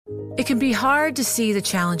It can be hard to see the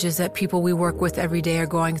challenges that people we work with every day are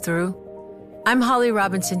going through. I'm Holly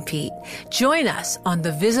Robinson Peete. Join us on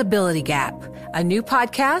The Visibility Gap, a new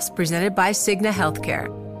podcast presented by Cigna Healthcare.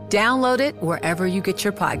 Download it wherever you get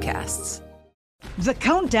your podcasts. The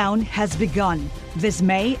countdown has begun. This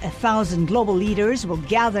May, 1,000 global leaders will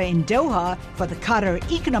gather in Doha for the Qatar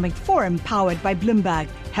Economic Forum powered by Bloomberg,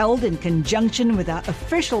 held in conjunction with our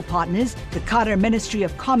official partners, the Qatar Ministry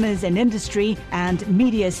of Commerce and Industry and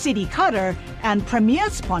Media City Qatar, and premier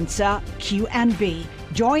sponsor QNB.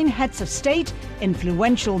 Join heads of state,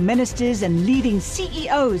 influential ministers, and leading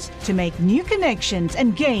CEOs to make new connections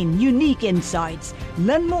and gain unique insights.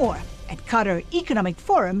 Learn more at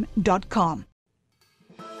QatarEconomicForum.com.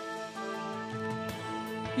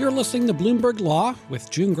 You're listening to Bloomberg Law with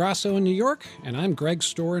June Grasso in New York, and I'm Greg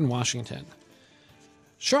Storr in Washington.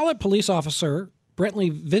 Charlotte police officer Brentley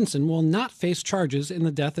Vinson will not face charges in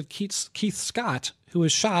the death of Keith Scott, who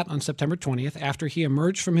was shot on September 20th after he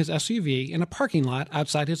emerged from his SUV in a parking lot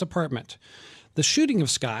outside his apartment. The shooting of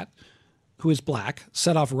Scott, who is black,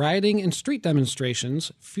 set off rioting and street demonstrations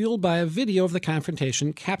fueled by a video of the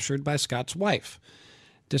confrontation captured by Scott's wife.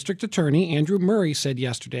 District Attorney Andrew Murray said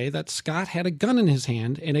yesterday that Scott had a gun in his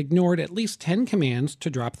hand and ignored at least 10 commands to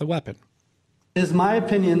drop the weapon. It is my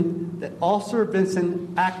opinion that Officer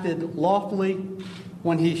Vinson acted lawfully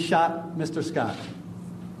when he shot Mr. Scott.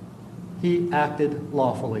 He acted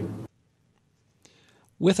lawfully.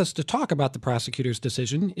 With us to talk about the prosecutor's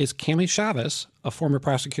decision is Cami Chavez, a former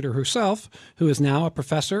prosecutor herself, who is now a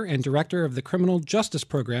professor and director of the Criminal Justice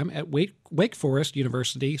Program at Wake Forest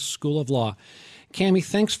University School of Law. Cami,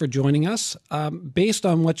 thanks for joining us. Based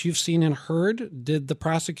on what you've seen and heard, did the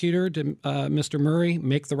prosecutor, Mr. Murray,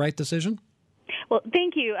 make the right decision? Well,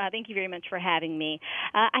 thank you. Thank you very much for having me.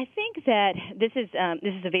 I think that this is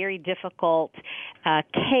a very difficult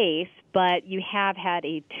case, but you have had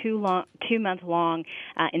a 2-month-long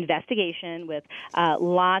investigation with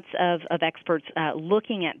lots of experts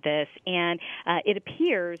looking at this, and it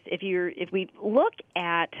appears if we look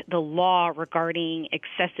at the law regarding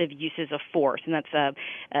excessive uses of force, and that's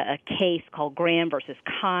a case called Graham versus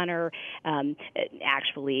Connor.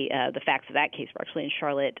 Actually, the facts of that case were actually in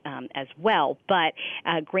Charlotte as well, but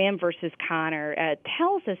Graham versus Connor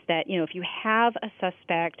tells us that if you have a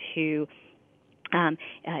suspect who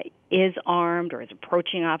is armed or is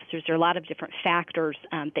approaching officers, there are a lot of different factors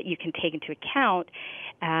that you can take into account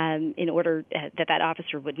in order that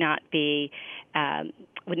officer would not be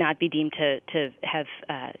deemed to have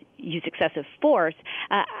used excessive force.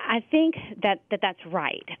 I think that's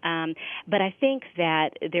right, but I think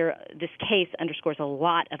that this case underscores a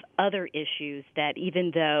lot of other issues that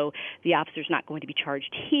even though the officer's not going to be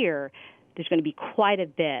charged here, there's going to be quite a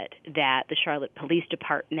bit that the Charlotte Police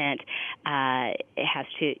Department has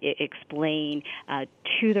to explain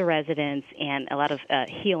to the residents, and a lot of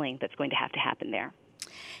healing that's going to have to happen there.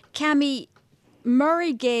 Cami,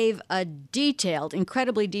 Murray gave a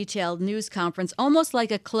incredibly detailed news conference, almost like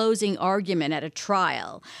a closing argument at a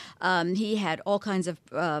trial. He had all kinds of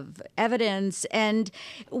evidence. And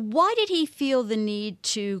why did he feel the need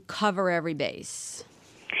to cover every base?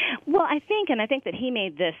 Well, I think that he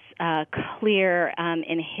made this clear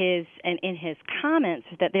in his comments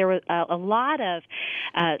that there were a lot of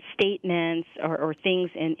statements or things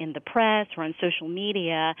in the press or on social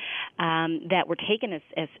media that were taken as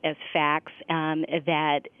facts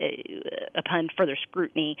that, upon further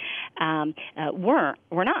scrutiny, were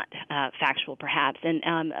not factual, perhaps,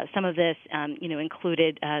 and some of this,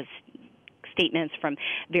 included statements from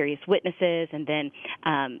various witnesses, and then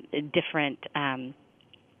different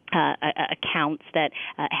accounts that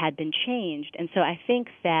had been changed. And so I think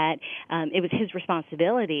that it was his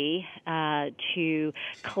responsibility to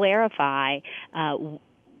clarify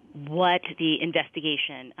what the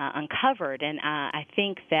investigation uncovered. And I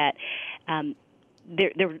think that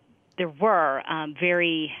there were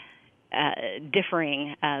very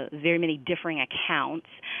many differing accounts.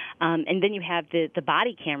 And then you have the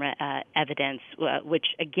body camera evidence, which,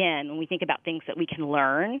 again, when we think about things that we can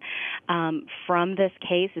learn from this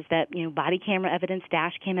case, is that, body camera evidence,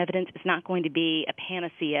 dash cam evidence is not going to be a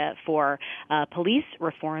panacea for police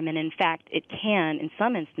reform. And, in fact, it can, in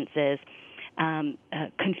some instances,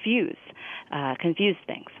 confuse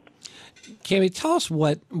things. Cami, tell us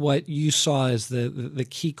what you saw as the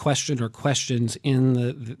key question or questions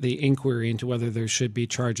in the inquiry into whether there should be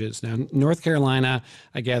charges. Now, North Carolina,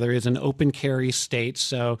 I gather, is an open carry state,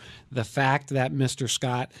 so the fact that Mr.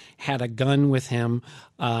 Scott had a gun with him,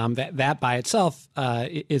 that by itself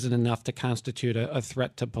isn't enough to constitute a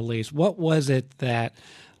threat to police. What was it that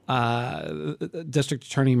District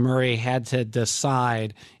Attorney Murray had to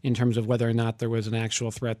decide in terms of whether or not there was an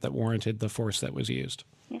actual threat that warranted the force that was used.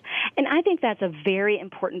 And I think that's a very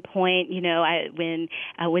important point.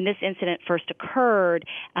 When this incident first occurred,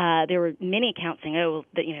 there were many accounts saying,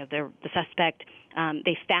 the suspect,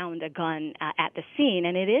 they found a gun at the scene.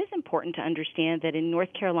 And it is important to understand that in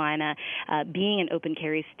North Carolina, being an open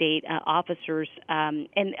carry state, officers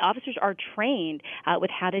are trained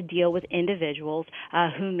with how to deal with individuals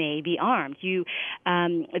who may be armed.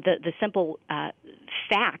 The simple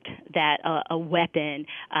fact that a weapon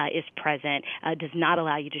is present does not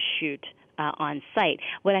allow you to shoot on site.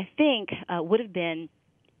 What I think would have been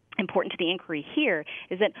important to the inquiry here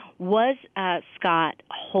is that was Scott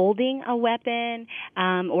holding a weapon,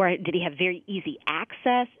 or did he have very easy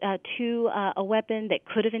access to a weapon that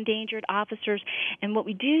could have endangered officers? And what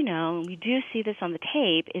we do know, and we do see this on the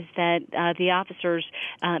tape, is that the officers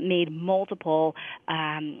made multiple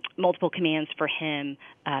commands for him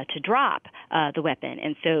to drop the weapon.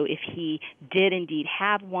 And so if he did indeed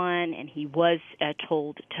have one and he was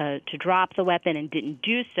told to drop the weapon and didn't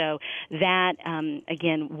do so, that,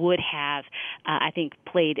 again, would have, I think,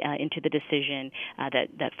 played into the decision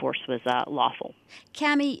that force was lawful.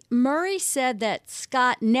 Cami, Murray said that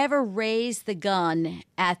Scott never raised the gun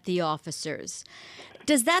at the officers.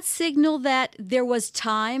 Does that signal that there was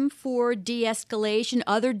time for de-escalation,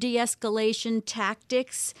 other de-escalation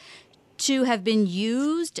tactics to have been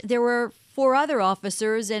used? There were 4 other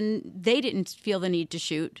officers, and they didn't feel the need to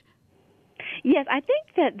shoot. Yes, I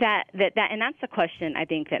think that, and that's the question I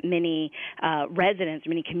think that many residents,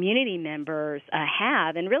 many community members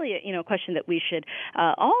have, and really, a question that we should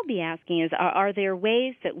all be asking is: Are there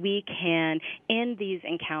ways that we can end these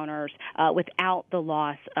encounters without the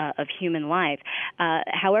loss of human life?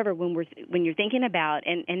 However, when you're thinking about,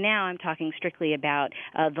 and now I'm talking strictly about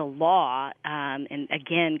the law, and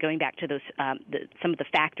again going back to those some of the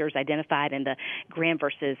factors identified in the Graham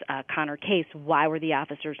versus Connor case, why were the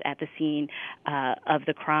officers at the scene of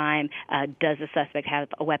the crime? Does the suspect have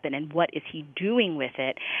a weapon, and what is he doing with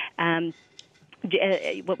it?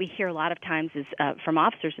 What we hear a lot of times is from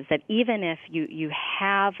officers is that even if you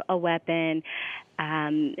have a weapon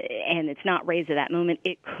and it's not raised at that moment,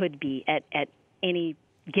 it could be at any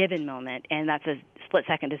given moment, and that's a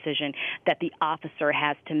split-second decision that the officer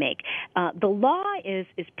has to make. The law is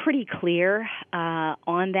pretty clear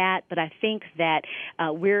on that, but I think that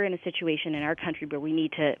we're in a situation in our country where we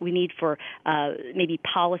need for maybe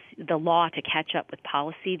policy, the law to catch up with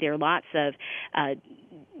policy. There are lots of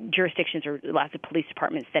jurisdictions or lots of police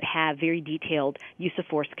departments that have very detailed use of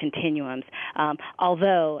force continuums,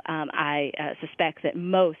 although I suspect that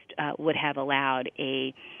most would have allowed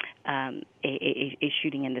a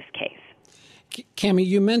shooting in this case. Cami,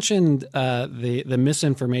 you mentioned the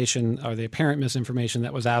misinformation or the apparent misinformation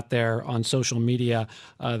that was out there on social media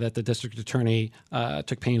that the district attorney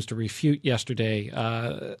took pains to refute yesterday.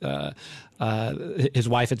 His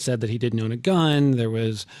wife had said that he didn't own a gun. There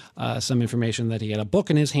was some information that he had a book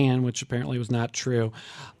in his hand, which apparently was not true.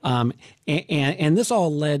 And this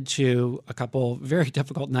all led to a couple very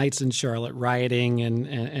difficult nights in Charlotte, rioting,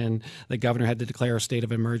 and the governor had to declare a state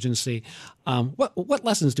of emergency. What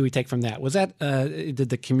lessons do we take from that? Was that did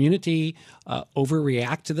the community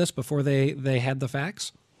overreact to this before they had the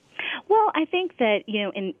facts? Well, I think that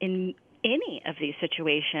in any of these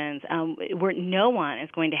situations where no one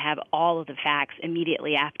is going to have all of the facts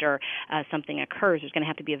immediately after something occurs. There's going to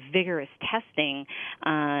have to be a vigorous testing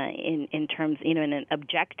in terms, in an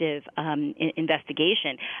objective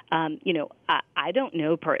investigation. I don't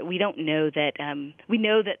know. We don't know that. We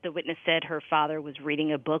know that the witness said her father was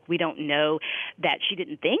reading a book. We don't know that she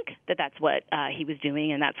didn't think that that's what he was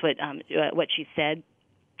doing, and that's what she said.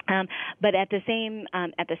 But at the same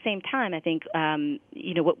time, I think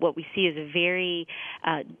what we see is a very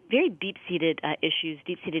deep-seated issues,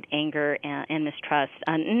 deep-seated anger and mistrust,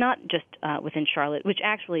 not just within Charlotte, which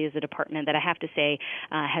actually is a department that I have to say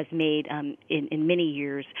has made in many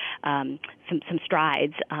years some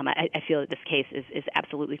strides. I feel that this case is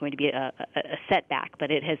absolutely going to be a setback,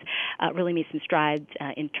 but it has really made some strides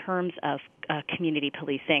in terms of community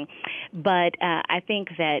policing. But I think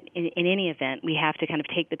that in any event, we have to kind of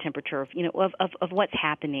take the temperature of what's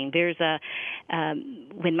happening. There's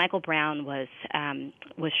when Michael Brown was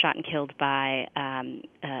shot and killed by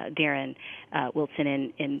Darren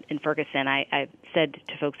Wilson in Ferguson, I said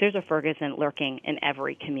to folks, there's a Ferguson lurking in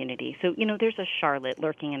every community. So there's a Charlotte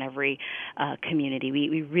lurking in every community.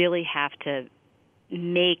 We really have to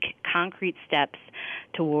make concrete steps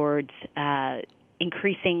towards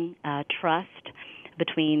increasing trust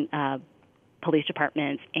between police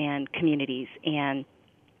departments and communities, and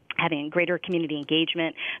having greater community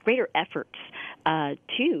engagement, greater efforts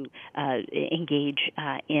to engage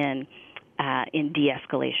in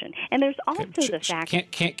de-escalation. And there's also the fact...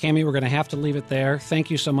 Cami, we're going to have to leave it there.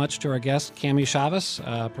 Thank you so much to our guest, Cami Chavez,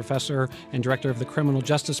 professor and director of the Criminal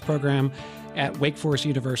Justice Program at Wake Forest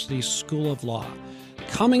University School of Law.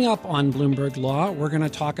 Coming up on Bloomberg Law, we're going to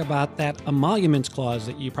talk about that emoluments clause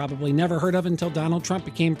that you probably never heard of until Donald Trump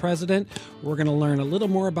became president. We're going to learn a little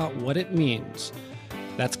more about what it means.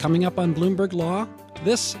 That's coming up on Bloomberg Law.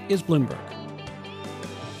 This is Bloomberg.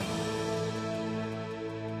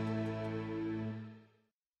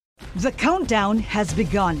 The countdown has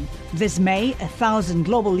begun. This May, 1,000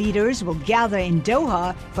 global leaders will gather in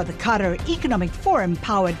Doha for the Qatar Economic Forum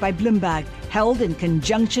powered by Bloomberg, held in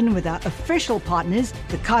conjunction with our official partners,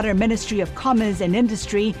 the Qatar Ministry of Commerce and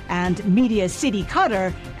Industry and Media City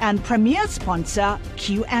Qatar, and premier sponsor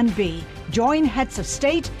QNB. Join heads of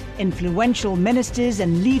state, influential ministers,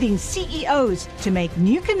 and leading CEOs to make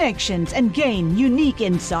new connections and gain unique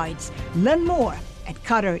insights. Learn more at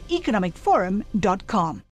QatarEconomicForum.com.